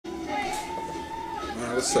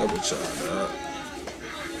What's up with y'all, dog?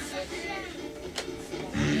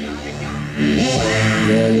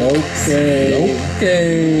 Well, okay.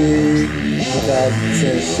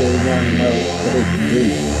 2010 shit, young know what it do.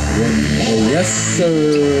 Yes, sir.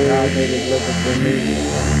 Y'all niggas looking for me.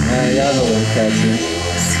 Man, y'all know what catching.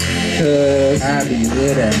 Cause I be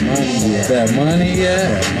with that money, yeah. That money,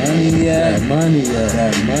 yeah. That money, yeah. That money, yeah.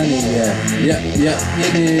 That money, yeah. Yep, you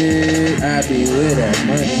did. I be with that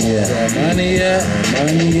money, yeah. That money, yeah. That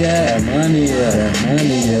money, yeah. That money, yeah. That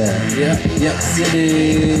money, yeah. Yep, you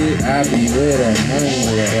did. I be with that money,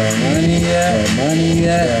 yeah. That money, yeah. That money,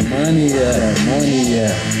 yeah. That money, yeah. That money, yeah.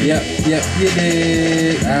 Yep, you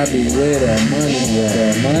did. I be with that money, yeah.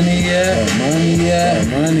 That money, yeah. That money, yeah. That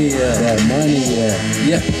money, yeah. That money, yeah.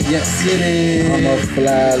 Yep, it is. I'm a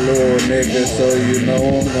fly little nigga, so you know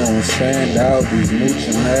I'm gonna stand out. These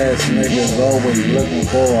mooching ass niggas always looking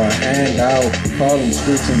for a handout. Call them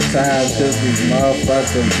screeching times, cause these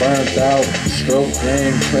motherfuckers burnt out. Stroke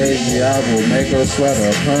game crazy, I will make her sweat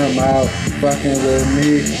her perm out. Fucking with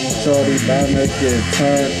me, shorty bound to get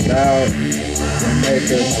turned out. And make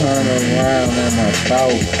her turn around in my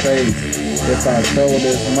foul face. If I throw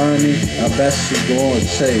this money, I bet she gon'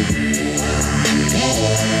 chase.